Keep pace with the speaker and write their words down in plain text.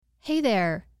Hey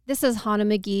there, this is Hannah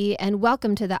McGee, and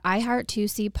welcome to the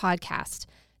iHeart2C podcast.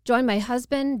 Join my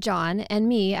husband, John, and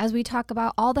me as we talk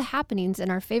about all the happenings in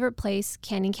our favorite place,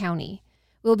 Canyon County.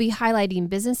 We'll be highlighting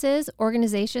businesses,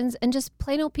 organizations, and just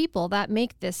plain old people that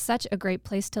make this such a great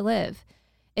place to live.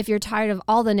 If you're tired of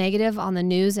all the negative on the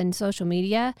news and social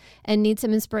media and need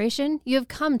some inspiration, you have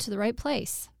come to the right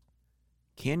place.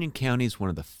 Canyon County is one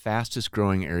of the fastest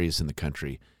growing areas in the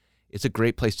country. It's a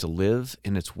great place to live,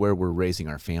 and it's where we're raising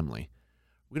our family.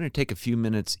 We're going to take a few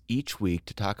minutes each week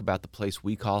to talk about the place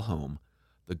we call home,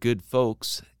 the good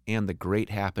folks, and the great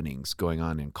happenings going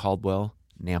on in Caldwell,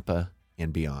 Nampa,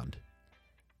 and beyond.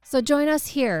 So join us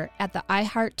here at the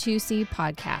iHeart2C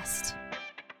podcast.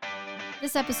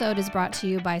 This episode is brought to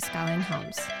you by Skyline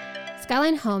Homes.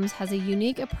 Skyline Homes has a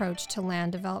unique approach to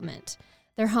land development.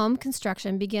 Their home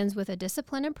construction begins with a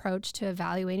disciplined approach to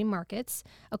evaluating markets,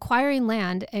 acquiring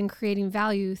land, and creating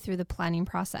value through the planning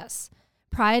process.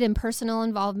 Pride and personal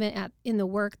involvement in the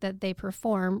work that they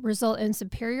perform result in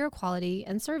superior quality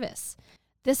and service.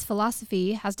 This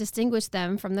philosophy has distinguished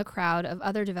them from the crowd of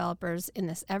other developers in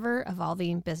this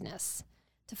ever-evolving business.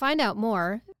 To find out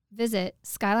more, visit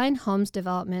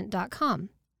skylinehomesdevelopment.com.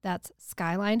 That's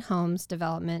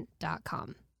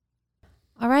skylinehomesdevelopment.com.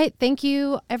 All right. Thank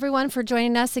you, everyone, for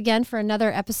joining us again for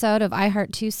another episode of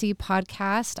iHeart2C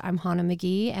podcast. I'm Hannah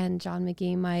McGee, and John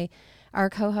McGee, my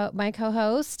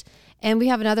co-host. And we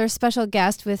have another special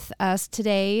guest with us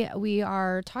today. We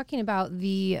are talking about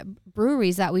the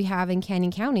breweries that we have in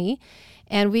Canyon County,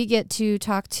 and we get to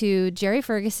talk to Jerry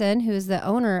Ferguson, who is the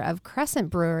owner of Crescent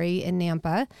Brewery in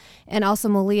Nampa, and also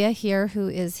Malia here, who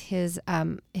is his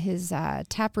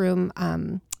tap room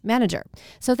manager.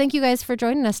 So thank you guys for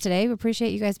joining us today. We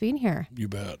appreciate you guys being here. You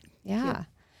bet. Yeah. Sure.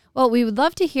 Well, we would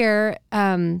love to hear,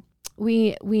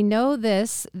 we know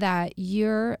that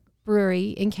your brewery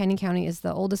in Canyon County is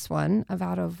the oldest one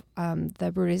out of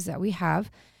the breweries that we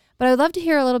have. But I would love to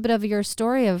hear a little bit of your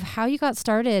story of how you got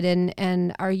started,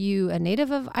 and are you a native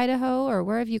of Idaho, or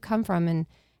where have you come from, and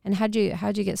how'd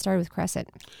you get started with Crescent?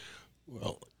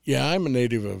 Well, yeah, I'm a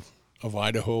native of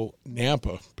Idaho,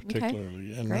 Nampa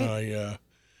particularly, okay. and Great.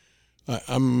 I'm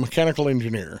a mechanical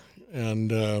engineer,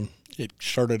 and it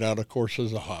started out, of course,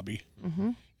 as a hobby. Mm-hmm.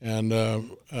 And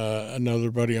another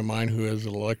buddy of mine who is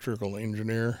an electrical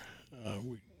engineer,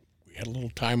 we had a little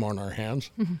time on our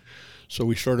hands, Mm-hmm. so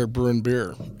we started brewing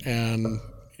beer, and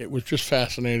it was just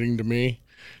fascinating to me.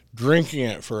 Drinking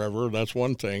it forever, that's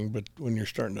one thing, but when you're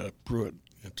starting to brew it,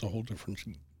 it's a whole different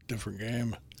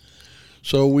game.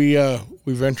 So we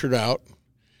ventured out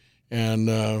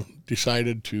and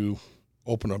decided to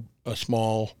open a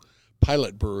small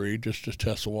pilot brewery just to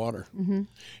test the water. Mm-hmm.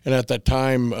 And at that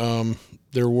time,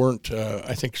 there weren't,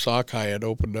 I think Sockeye had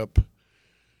opened up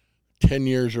 10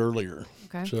 years earlier.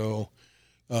 Okay. So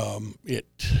it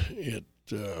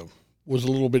was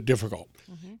a little bit difficult.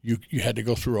 Mm-hmm. You had to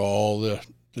go through all the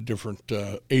different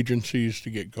agencies to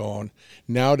get going.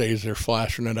 Nowadays, they're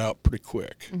flashing it out pretty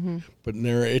quick. Mm-hmm. But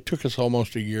it took us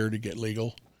almost a year to get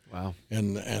legal. Wow.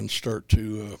 And start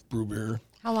to brew beer.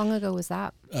 How long ago was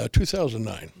that?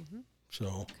 2009. Mm-hmm.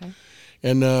 So, okay.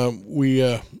 And we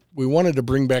wanted to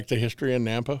bring back the history in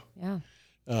Nampa. Yeah.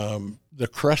 The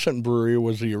Crescent Brewery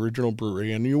was the original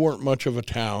brewery, and you weren't much of a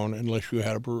town unless you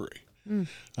had a brewery. Mm.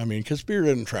 I mean, because beer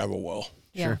didn't travel well.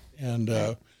 Yeah. Sure.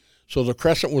 And so the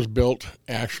Crescent was built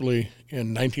actually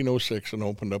in 1906 and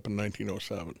opened up in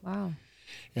 1907. Wow.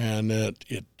 And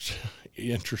it's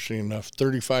interesting enough,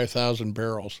 35,000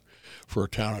 barrels for a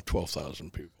town of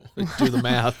 12,000 people. Do the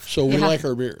math. So we like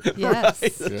our beer. Yes.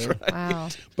 Right, that's right. Wow.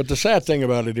 But the sad thing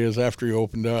about it is, after he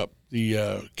opened up,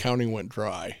 the county went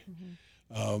dry.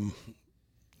 Mm-hmm.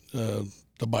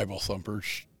 The Bible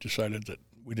thumpers decided that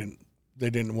they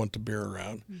didn't want the beer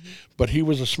around. Mm-hmm. But he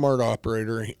was a smart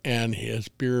operator, and his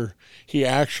beer, he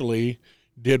actually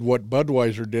did what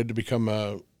Budweiser did to become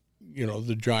the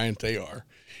giant they are.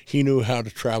 He knew how to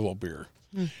travel beer.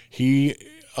 Mm. He,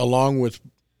 along with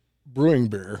brewing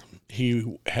beer,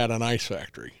 he had an ice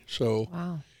factory. So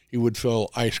Wow. he would fill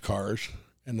ice cars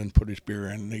and then put his beer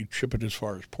in, and he'd ship it as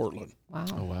far as Portland. Wow.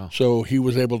 Oh, wow. So he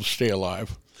was able to stay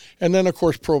alive. And then, of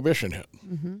course, Prohibition hit.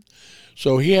 Mm-hmm.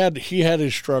 So he had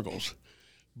his struggles.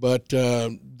 But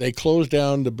they closed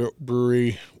down the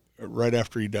brewery right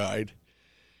after he died,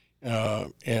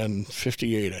 in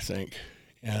 58, I think.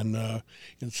 And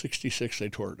in 66, they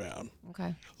tore it down.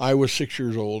 Okay. I was 6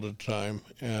 years old at the time,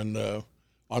 and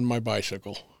on my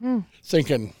bicycle,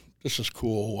 thinking, this is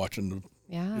cool, watching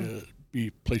the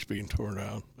place being torn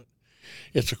down. But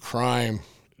it's a crime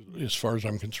as far as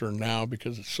I'm concerned now,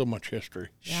 because it's so much history.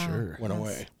 Yeah. Sure. Went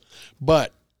away.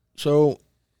 But, so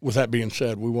with that being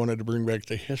said, we wanted to bring back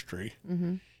the history.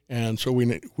 Mm-hmm. And so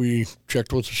we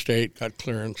checked with the state, got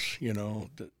clearance,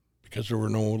 because there were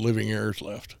no living heirs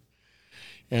left.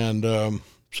 And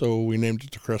so we named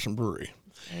it the Crescent Brewery.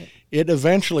 Right. It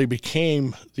eventually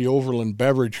became the Overland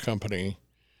Beverage Company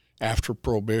after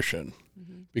Prohibition,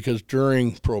 because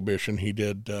during Prohibition he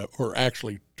did, or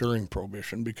actually during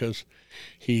Prohibition, because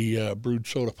he brewed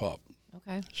soda pop.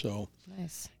 Okay. So,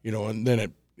 Nice. and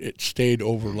then it stayed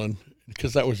Overland,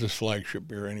 because that was his flagship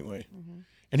beer anyway.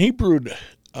 And he brewed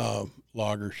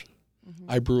lagers.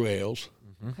 I brew ales.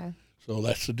 Okay. So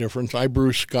that's the difference. I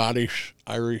brew Scottish,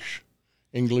 Irish,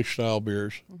 English style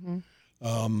beers.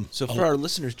 So for our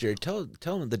listeners, Jerry, tell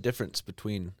them the difference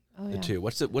between the two.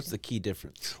 What's the key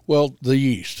difference? Well, the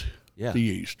yeast. Yeah. The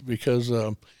yeast, because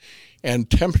and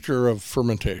temperature of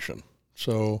fermentation.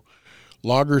 So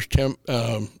lagers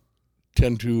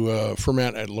tend to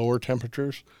ferment at lower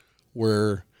temperatures,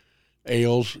 where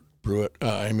ales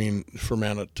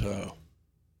ferment at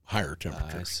higher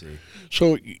temperatures. I see.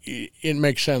 So it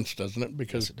makes sense, doesn't it?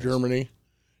 Because Germany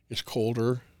is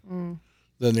colder than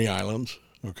the islands,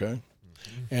 okay?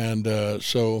 And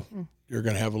so you're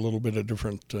going to have a little bit of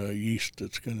different yeast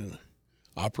that's going to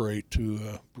operate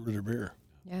to brew their beer.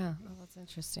 Yeah. Oh, that's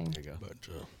interesting. There you go. But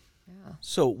Yeah.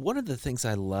 So one of the things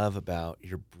I love about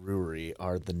your brewery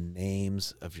are the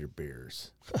names of your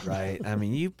beers, right? I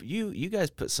mean, you guys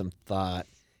put some thought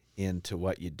into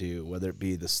what you do, whether it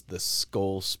be the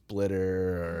Skull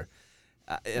Splitter or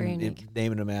and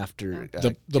naming them after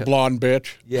the blonde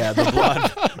bitch. Yeah, the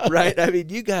blonde, right? I mean,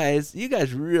 you guys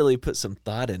really put some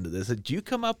thought into this. Did you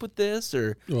come up with this,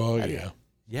 or? Oh yeah.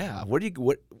 Yeah. How do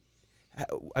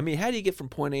you get from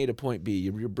point A to point B?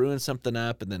 You're brewing something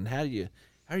up, and then how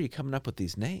are you coming up with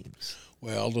these names?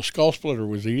 Well, the Skull Splitter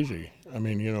was easy. I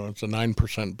mean, it's a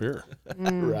 9% beer.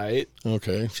 Right.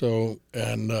 Okay. So,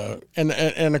 and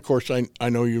of course, I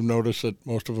know you've noticed that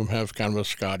most of them have kind of a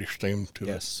Scottish theme to it.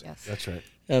 Yes. That's right.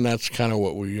 And that's kind of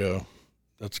what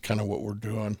we're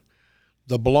doing.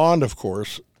 The blonde, of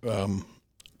course,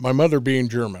 my mother being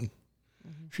German,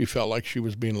 she felt like she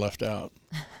was being left out.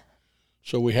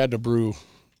 So we had to brew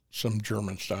some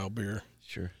German-style beer.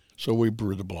 Sure. So we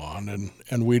brew the blonde,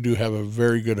 and we do have a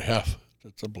very good hef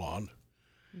that's a blonde.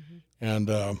 And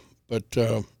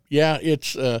yeah,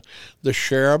 it's the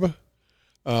Sherb.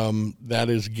 That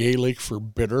is Gaelic for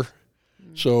bitter.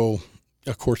 So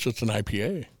of course it's an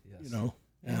IPA. Yes.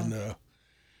 And of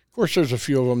course there's a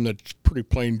few of them that's pretty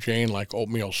plain Jane, like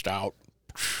oatmeal stout.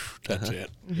 That's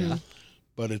it. Yeah.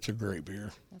 But it's a great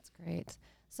beer. That's great.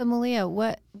 So Malia,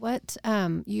 what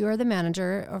you are the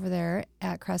manager over there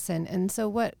at Crescent, and so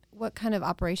what kind of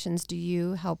operations do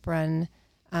you help run,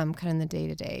 kind of in the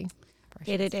day-to-day?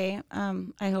 Day-to-day,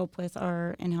 I help with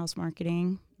our in-house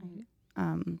marketing,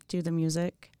 do the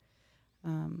music,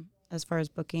 as far as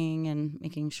booking and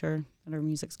making sure that our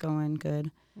music's going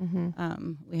good.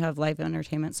 We have live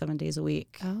entertainment 7 days a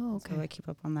week. Oh, okay. So I keep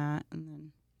up on that, and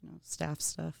then staff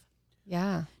stuff.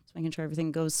 Yeah. Just making sure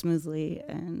everything goes smoothly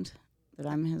and that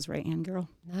I'm his right-hand girl.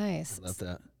 Nice. I love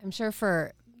that. I'm sure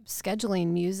for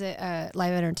scheduling music,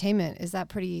 live entertainment, is it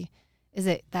pretty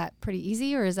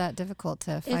easy, or is that difficult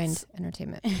to find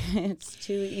entertainment? It's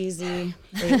too easy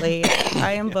lately.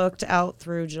 I am booked out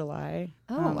through July.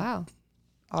 Oh, wow.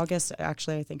 August,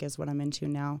 actually, I think is what I'm into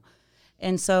now.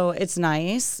 And so it's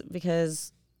nice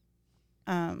because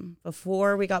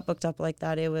before we got booked up like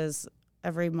that, it was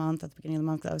every month at the beginning of the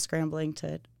month I was scrambling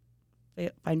to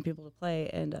find people to play.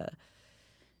 And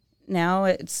now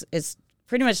it's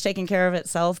pretty much taking care of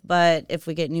itself. But if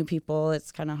we get new people,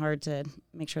 it's kind of hard to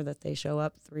make sure that they show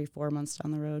up 3-4 months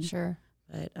down the road. Sure.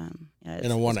 But yeah,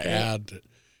 And I want to add that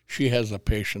she has the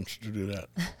patience to do that.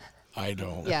 I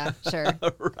don't. Yeah, sure.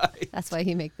 Right. That's why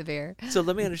you make the beer. So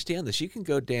let me understand this. You can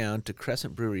go down to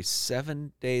Crescent Brewery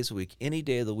 7 days a week, any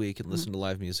day of the week, and listen to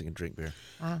live music and drink beer.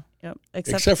 Wow. Yep.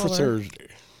 Except for Thursday.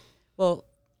 Well,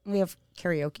 we have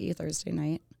karaoke Thursday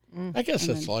night. I guess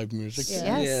that's live music.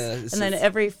 Yeah. Yes. Yeah, And then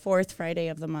every fourth Friday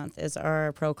of the month is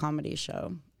our pro comedy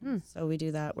show. Mm. So we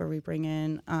do that where we bring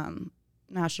in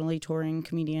nationally touring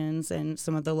comedians and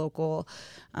some of the local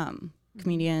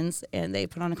comedians, and they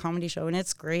put on a comedy show, and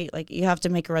it's great. Like, you have to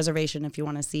make a reservation if you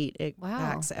want a seat. It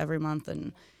packs every month,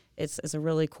 and it's a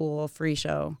really cool free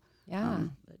show. Yeah.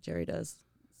 That Jerry does.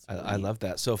 I love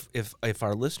that. So if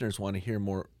our listeners want to hear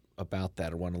more about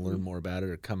that or want to learn more about it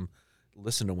or come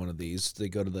listen to one of these, they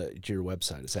go to your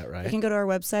website. Is that right? You can go to our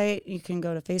website. You can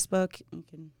go to Facebook. You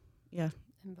can,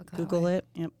 And book that Google way. it.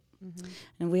 Yep.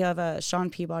 And we have Sean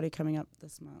Peabody coming up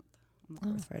this month on the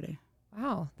fourth Friday.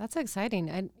 Wow, that's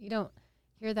exciting. You don't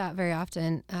hear that very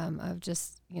often of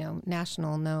just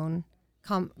national known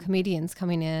comedians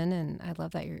coming in, and I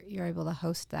love that you're able to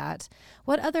host that.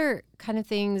 What other kind of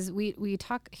things we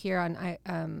talk here on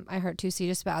iHeart2C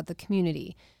just about the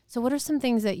community? So what are some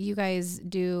things that you guys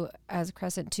do as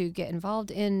Crescent to get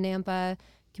involved in Nampa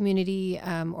community,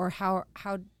 or how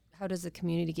does the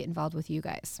community get involved with you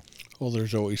guys? Well,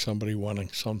 there's always somebody wanting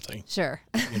something. Sure.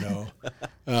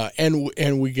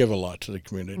 And we give a lot to the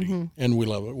community, and we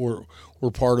love it.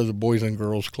 We're part of the Boys and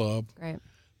Girls Club. Right.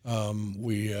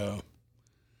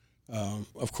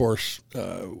 Of course,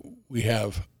 we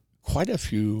have quite a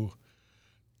few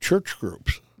church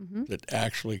groups that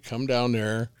actually come down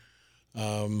there.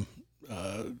 One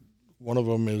of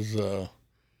them is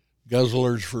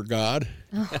Guzzlers for God.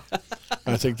 Oh.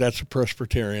 I think that's the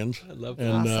Presbyterians. I love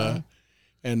that. Awesome.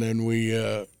 And then we,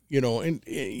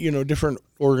 different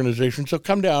organizations. So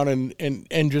come down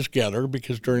and just gather,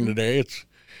 because during the day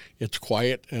it's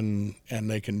quiet, and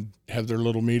they can have their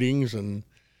little meetings and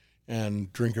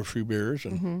drink a few beers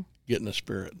and get in the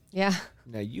spirit. Yeah.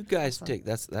 Now you guys take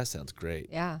that sounds great.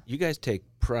 Yeah. You guys take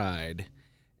pride,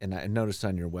 and I noticed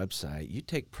on your website you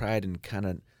take pride in kind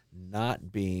of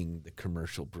not being the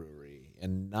commercial brewery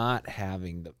and not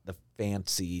having the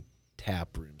fancy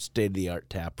tap room, state-of-the-art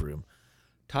tap room.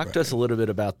 Talk to us a little bit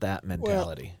about that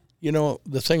mentality. Well,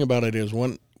 the thing about it is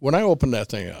when I opened that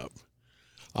thing up,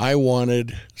 I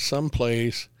wanted some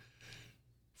place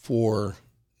for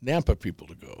Nampa people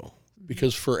to go,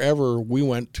 because forever we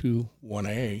went to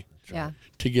 1A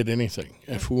to get anything.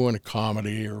 If we wanted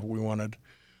comedy or we wanted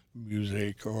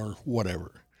music or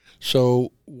whatever.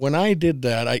 So when I did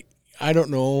that, I don't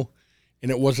know,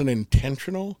 and it wasn't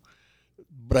intentional,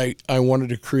 but I wanted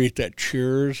to create that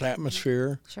Cheers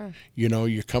atmosphere. Sure.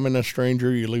 You come in a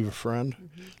stranger, you leave a friend.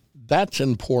 That's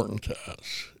important to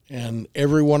us. And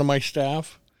every one of my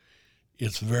staff,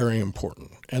 it's very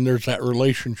important. And there's that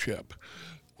relationship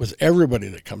with everybody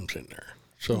that comes in there.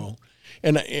 So,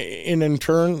 and in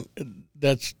turn,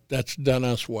 that's done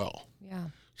us well. Yeah.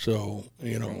 So,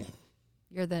 Right.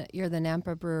 You're the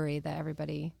Nampa brewery that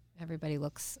everybody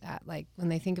looks at. Like when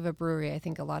they think of a brewery, I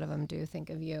think a lot of them do think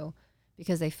of you,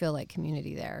 because they feel like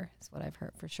community there. Is what I've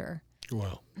heard for sure.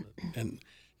 Well, and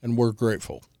we're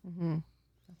grateful.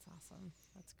 That's awesome.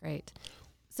 That's great.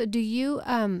 So do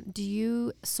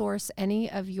you source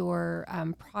any of your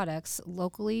products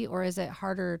locally, or is it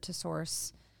harder to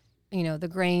source, the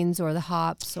grains or the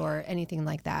hops or anything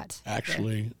like that?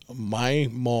 Actually, my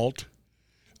malt,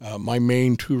 my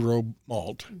main two-row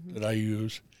malt that I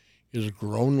use is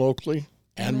grown locally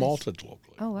and malted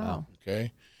locally. Oh, wow.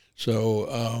 Okay.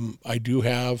 So I do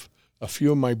have a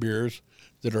few of my beers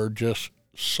that are just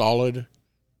solid,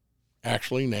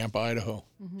 actually Nampa, Idaho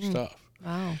stuff.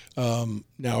 Wow.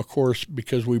 Now, of course,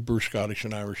 because we brew Scottish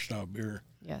and Irish style beer,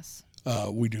 yes,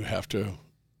 we do have to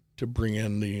bring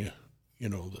in the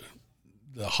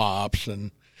hops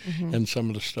and some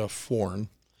of the stuff foreign.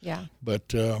 Yeah.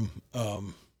 But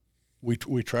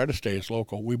we try to stay as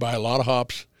local. We buy a lot of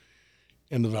hops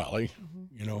in the valley,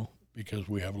 because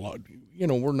we have a lot.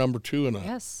 We're number 2 in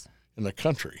the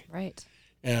country. Right.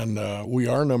 And we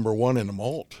are number 1 in the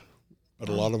malt, but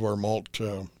a lot of our malt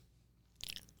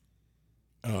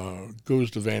goes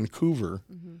to Vancouver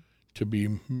to be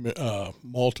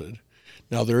malted.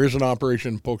 Now, there is an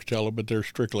operation in Pocatello, but they're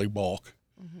strictly bulk.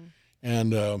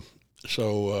 And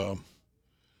so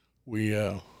we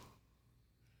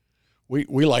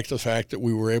like the fact that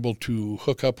we were able to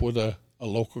hook up with a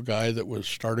local guy that was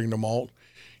starting to malt.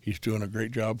 He's doing a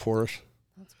great job for us.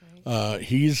 That's great.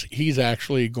 He's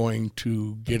actually going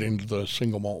to get into the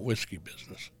single malt whiskey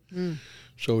business.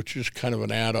 So it's just kind of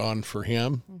an add-on for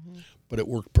him, but it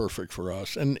worked perfect for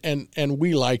us. And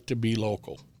we like to be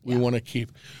local. We want to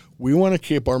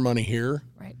keep our money here,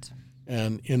 right,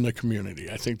 and in the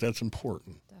community. I think that's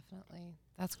important. Definitely.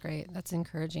 That's great. That's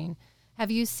encouraging.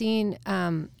 Have you seen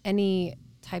any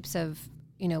types of,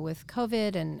 with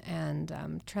COVID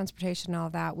and transportation and all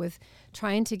that, with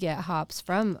trying to get hops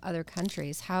from other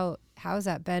countries? How has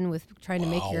that been with trying to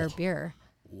make your beer?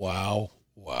 Wow.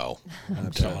 I'm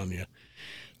telling you.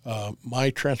 My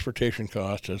transportation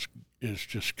cost is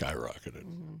just skyrocketed.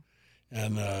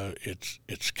 And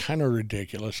it's kind of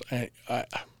ridiculous. I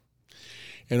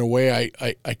in a way,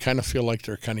 I kind of feel like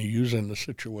they're kind of using the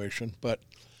situation, but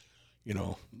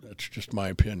that's just my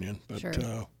opinion. But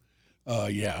sure.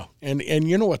 Yeah, and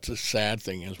you know what the sad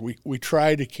thing is? We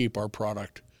try to keep our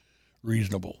product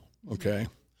reasonable, okay?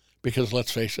 Because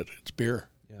let's face it, it's beer.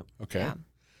 Yep. Okay.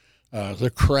 Yeah. The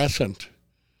Crescent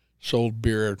sold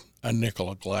beer a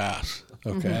nickel a glass.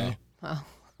 Okay. Wow.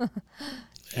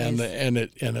 And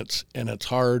it's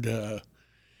hard.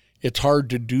 It's hard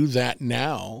to do that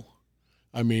now,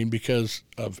 I mean, because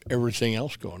of everything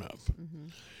else going up.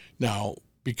 Now,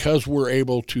 because we're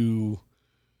able to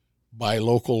buy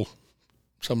local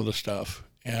some of the stuff,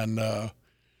 and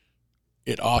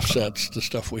it offsets the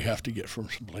stuff we have to get from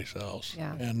someplace else.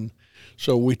 Yeah. And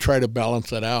so we try to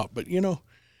balance that out. But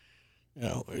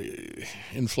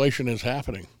inflation is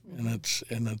happening, and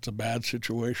it's a bad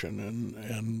situation.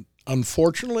 And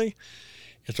unfortunately,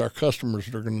 it's our customers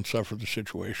that are going to suffer the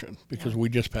situation because we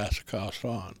just pass the cost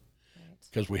on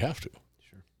because we have to.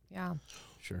 Sure. Yeah.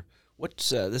 Sure. What's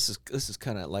this is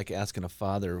kind of like asking a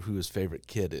father who his favorite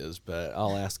kid is, but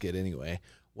I'll ask it anyway.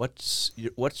 What's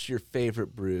your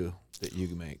favorite brew that you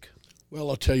make? Well,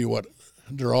 I'll tell you what,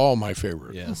 they're all my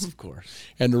favorite. Yes, of course.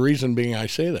 And the reason being I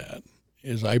say that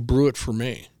is I brew it for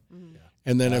me.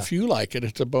 And then if you like it,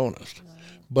 it's a bonus.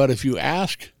 But if you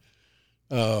ask,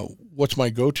 what's my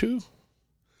go-to?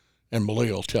 And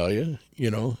Billy will tell you,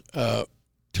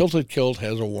 Tilted Kilt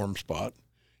has a warm spot.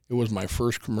 It was my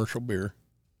first commercial beer.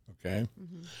 Okay.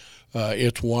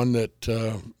 It's one that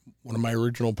one of my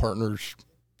original partners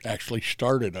actually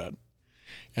started at,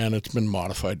 and it's been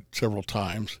modified several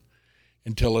times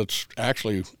until it's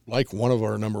actually like one of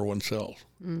our number one sells.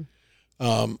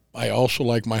 I also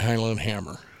like my Highland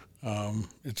Hammer.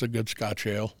 It's a good Scotch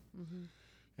ale.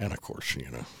 And, of course,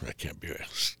 I can't be a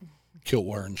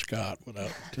kilt-wearing Scot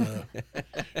without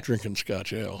drinking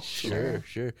Scotch ale. So.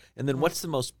 Sure. And then what's the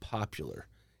most popular?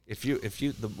 If you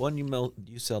the one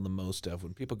you sell the most of,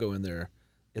 when people go in there,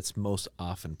 it's most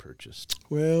often purchased.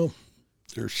 Well,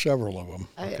 there's several of them.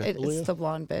 It's the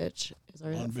Blonde Bitch. Is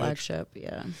our Blonde flagship.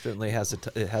 Yeah. Certainly has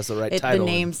it has the right title.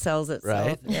 The name sells itself.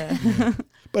 Right? Yeah.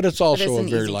 But it's also it's a an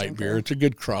very easy light drinker. beer. It's a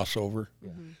good crossover.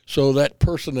 So that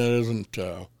person that isn't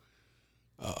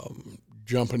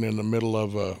jumping in the middle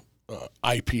of a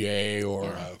IPA or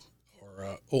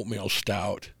a oatmeal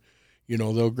stout,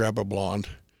 they'll grab a blonde.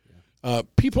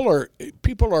 People are.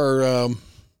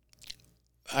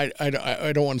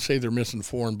 I don't want to say they're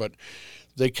misinformed, but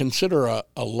they consider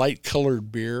a light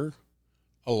colored beer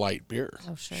a light beer.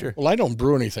 Oh, sure. Sure. Well, I don't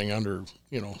brew anything under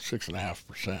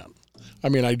 6.5%. I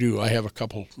mean, I do. I have a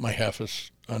couple. My Hef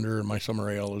is under, and my Summer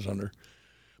Ale is under,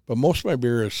 but most of my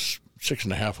beer is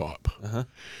 6.5 up.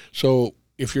 So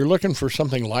if you're looking for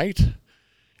something light,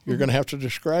 you're going to have to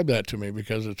describe that to me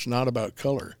because it's not about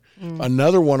color.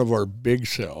 Another one of our big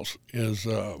sells is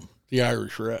the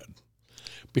Irish Red,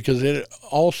 because it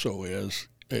also it's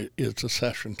a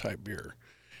session type beer,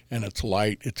 and it's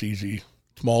light, it's easy,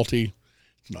 it's malty,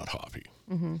 it's not hoppy.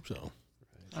 So,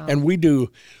 and we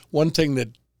do one thing that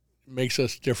makes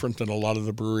us different than a lot of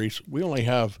the breweries. We only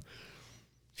have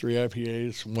 3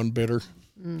 IPAs, 1 bitter.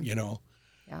 Yeah.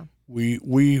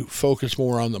 We focus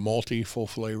more on the malty, full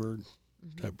flavored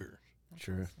type beer.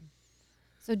 Sure.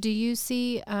 So do you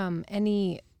see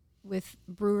any, with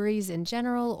breweries in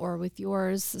general or with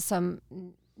yours, some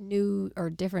new or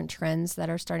different trends that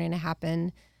are starting to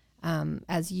happen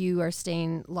as you are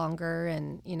staying longer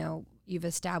and, you've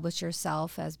established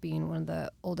yourself as being one of the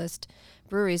oldest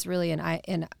breweries really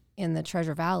in the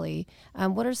Treasure Valley?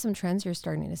 What are some trends you're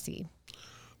starting to see?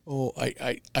 Oh,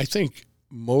 I think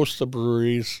most of the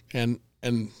breweries, and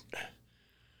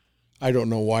I don't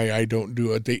know why I don't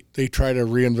do it, they try to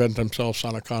reinvent themselves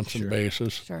on a constant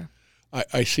basis. Sure.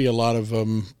 I see a lot of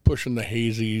them pushing the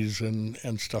hazies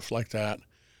and stuff like that.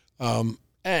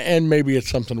 And maybe it's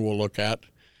something we'll look at.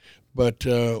 But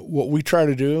what we try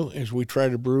to do is we try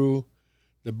to brew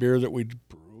the beer that we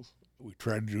brew. We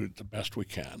try to do it the best we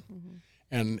can.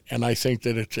 And I think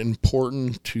that it's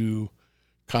important to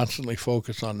constantly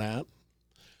focus on that.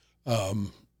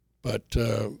 But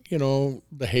the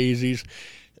hazies,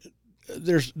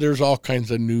 there's all kinds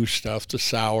of new stuff, the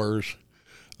sours,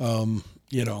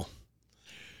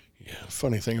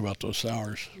 funny thing about those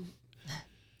sours,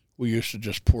 we used to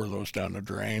just pour those down the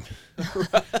drain.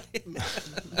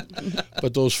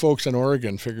 But those folks in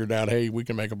Oregon figured out, hey, we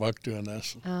can make a buck doing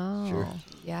this. Oh, Sure.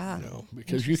 yeah.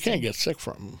 Because you can't get sick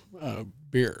from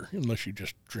beer unless you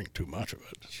just drink too much of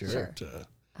it. Sure. But,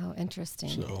 Oh, interesting.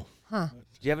 so Huh. Do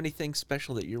you have anything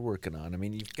special that you're working on? I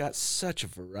mean, you've got such a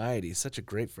variety, such a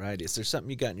great variety. Is there something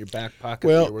you got in your back pocket?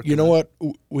 that you're Well, working you know on?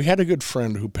 what? We had a good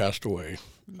friend who passed away.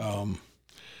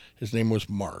 His name was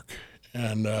Mark,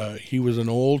 and he was an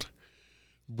old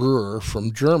brewer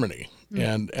from Germany,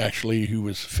 and actually he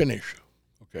was Finnish,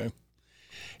 okay?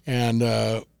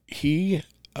 And he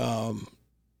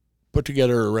put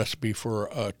together a recipe for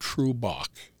a true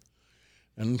Bock.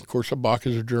 And, of course, a Bock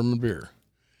is a German beer.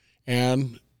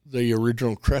 And the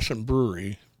original Crescent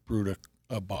Brewery brewed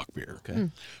a Bock beer. Okay.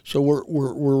 So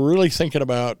we're really thinking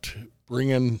about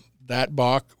bringing that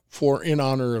Bock in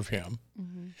honor of him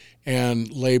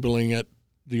and labeling it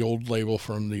the old label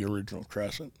from the original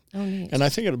Crescent. Oh, neat. And I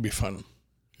think it'll be fun.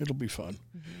 It'll be fun.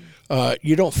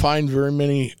 You don't find very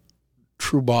many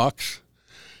true box.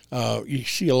 You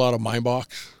see a lot of my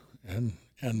box and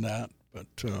that. But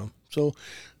so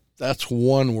that's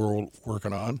one we're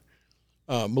working on.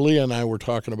 Malia and I were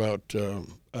talking about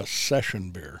a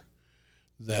session beer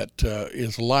that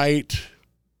is light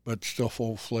but still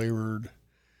full flavored,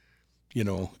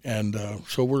 and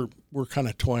so we're kind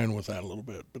of toying with that a little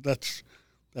bit. But that's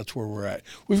where we're at.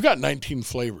 We've got 19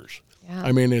 flavors. Yeah.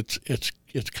 I mean, it's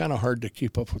kind of hard to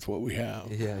keep up with what we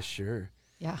have. Yeah, sure.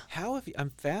 Yeah.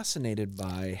 I'm fascinated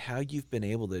by how you've been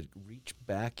able to reach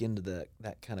back into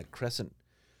that kind of Crescent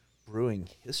brewing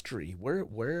history. Where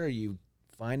are you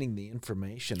finding the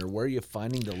information, or where are you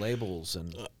finding the labels?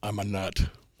 And I'm a nut.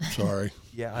 Sorry.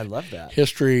 yeah, I love that.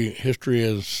 History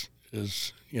is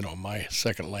my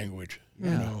second language.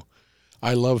 Yeah.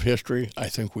 I love history. I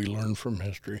think we learn from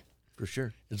history. For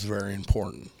sure. It's very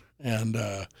important. And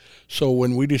so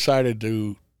when we decided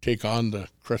to take on the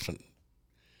Crescent,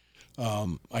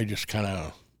 I just kind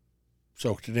of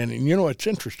soaked it in. And it's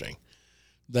interesting.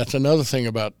 That's another thing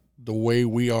about the way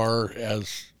we are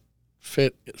as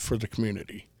fit for the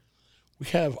community. We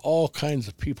have all kinds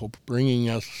of people bringing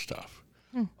us stuff.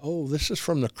 Oh, this is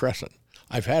from the Crescent.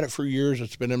 I've had it for years.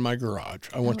 It's been in my garage.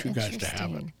 I want you guys to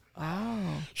have it.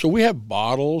 Wow. So we have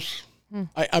bottles.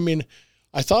 I mean,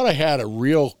 I thought I had a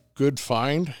real good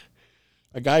find.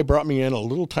 A guy brought me in a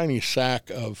little tiny sack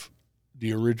of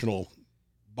the original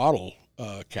bottle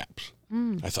caps.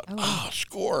 I thought,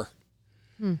 score.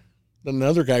 Then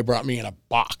another guy brought me in a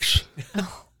box.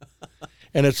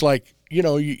 And it's like,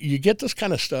 you get this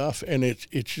kind of stuff, and it's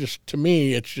just, to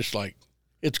me, it's just like,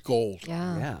 it's gold.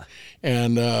 Yeah. Yeah.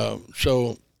 And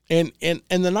so, and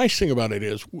the nice thing about it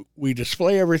is we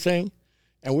display everything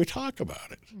and we talk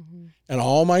about it. And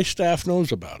all my staff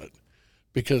knows about it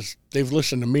because they've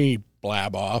listened to me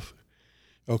blab off.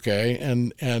 Okay.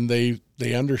 And they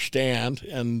understand,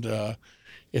 and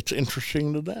it's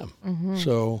interesting to them.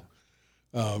 So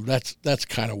that's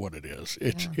kind of what it is.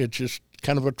 It's just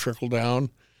kind of a trickle down,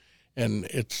 and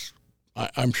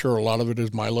I'm sure a lot of it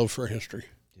is my love for history.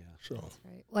 Yeah. So.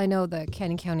 Right. Well, I know the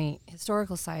Canyon County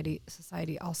Historical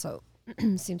Society also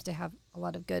seems to have a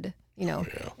lot of good,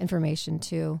 information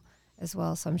too, as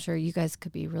well. So I'm sure you guys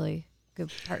could be really good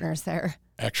partners there.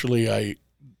 Actually,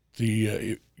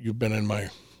 you've been in my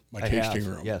tasting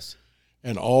room. Yes.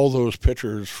 And all those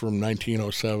pictures from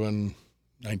 1907,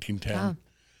 1910,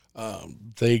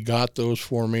 they got those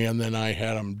for me, and then I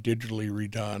had them digitally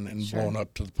redone and blown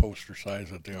up to the poster size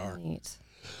that they are. Neat.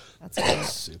 That's great.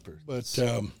 Super. But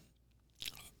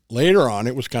later on,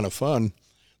 it was kind of fun.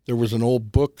 There was an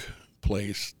old book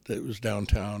place that was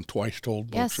downtown, Twice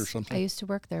Told Books or something. I used to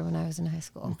work there when I was in high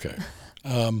school. Okay.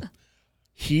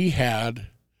 He had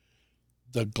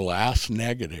the glass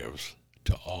negatives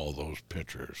to all those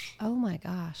pictures. Oh my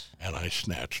gosh. And I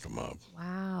snatched them up.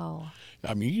 Wow.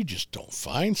 I mean, you just don't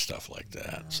find stuff like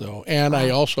that. So, and I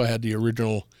also had the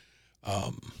original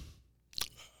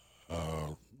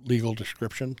legal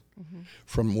description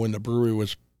from when the brewery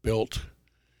was built,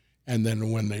 and then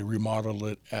when they remodeled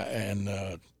it and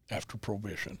after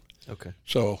Prohibition. Okay.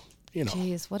 So,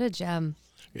 Jeez, what a gem.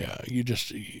 Yeah, you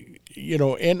just,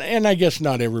 and I guess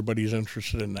not everybody's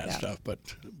interested in that stuff, but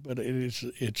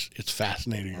it's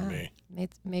fascinating to me.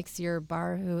 Makes your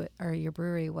bar or your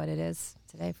brewery what it is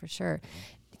today for sure.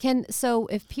 So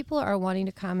if people are wanting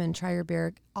to come and try your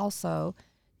beer, also,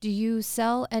 do you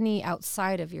sell any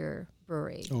outside of your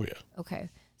brewery? Oh yeah. Okay,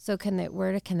 so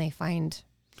where can they find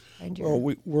your?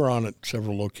 Well, we're on at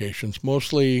several locations,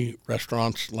 mostly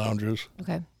restaurants, lounges.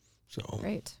 Okay. So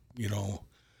great.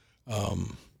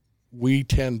 We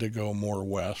tend to go more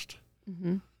west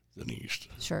than east.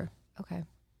 Sure. Okay.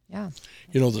 Yeah.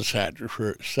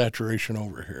 The saturation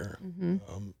over here.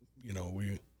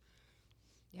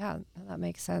 Yeah, that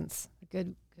makes sense. A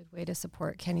good way to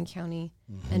support Canyon County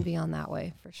and beyond that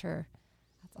way, for sure.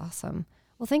 That's awesome.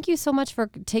 Well, thank you so much for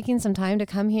taking some time to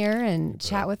come here and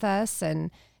chat with us.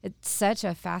 And it's such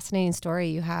a fascinating story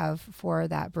you have for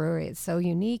that brewery. It's so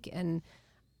unique, and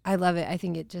I love it. I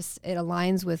think it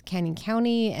aligns with Canyon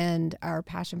County and our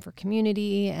passion for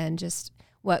community, and just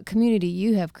what community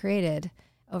you have created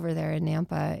over there in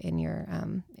Nampa in your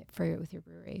with your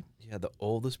brewery. Yeah, the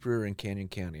oldest brewery in Canyon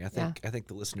County. I think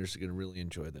the listeners are going to really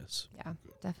enjoy this. Yeah,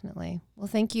 definitely. Well,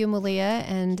 thank you, Malia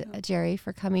and Jerry,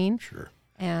 for coming. Sure.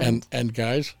 And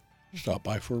guys, stop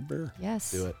by for a beer.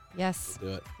 Yes. Do it. Yes. Do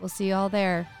it. We'll see you all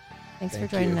there. Thanks for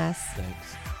joining us.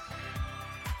 Thanks.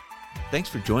 Thanks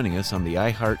for joining us on the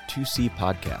iHeart 2C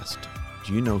podcast.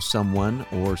 Do you know someone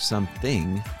or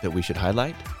something that we should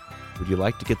highlight? Would you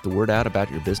like to get the word out about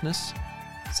your business?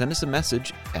 Send us a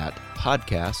message at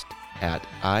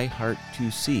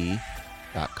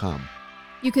podcast@iheart2c.com.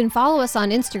 You can follow us on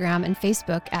Instagram and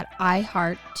Facebook at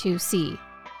iHeart2C.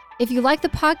 If you like the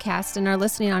podcast and are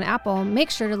listening on Apple, make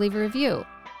sure to leave a review.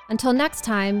 Until next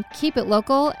time, keep it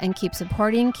local and keep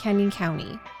supporting Canyon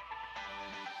County.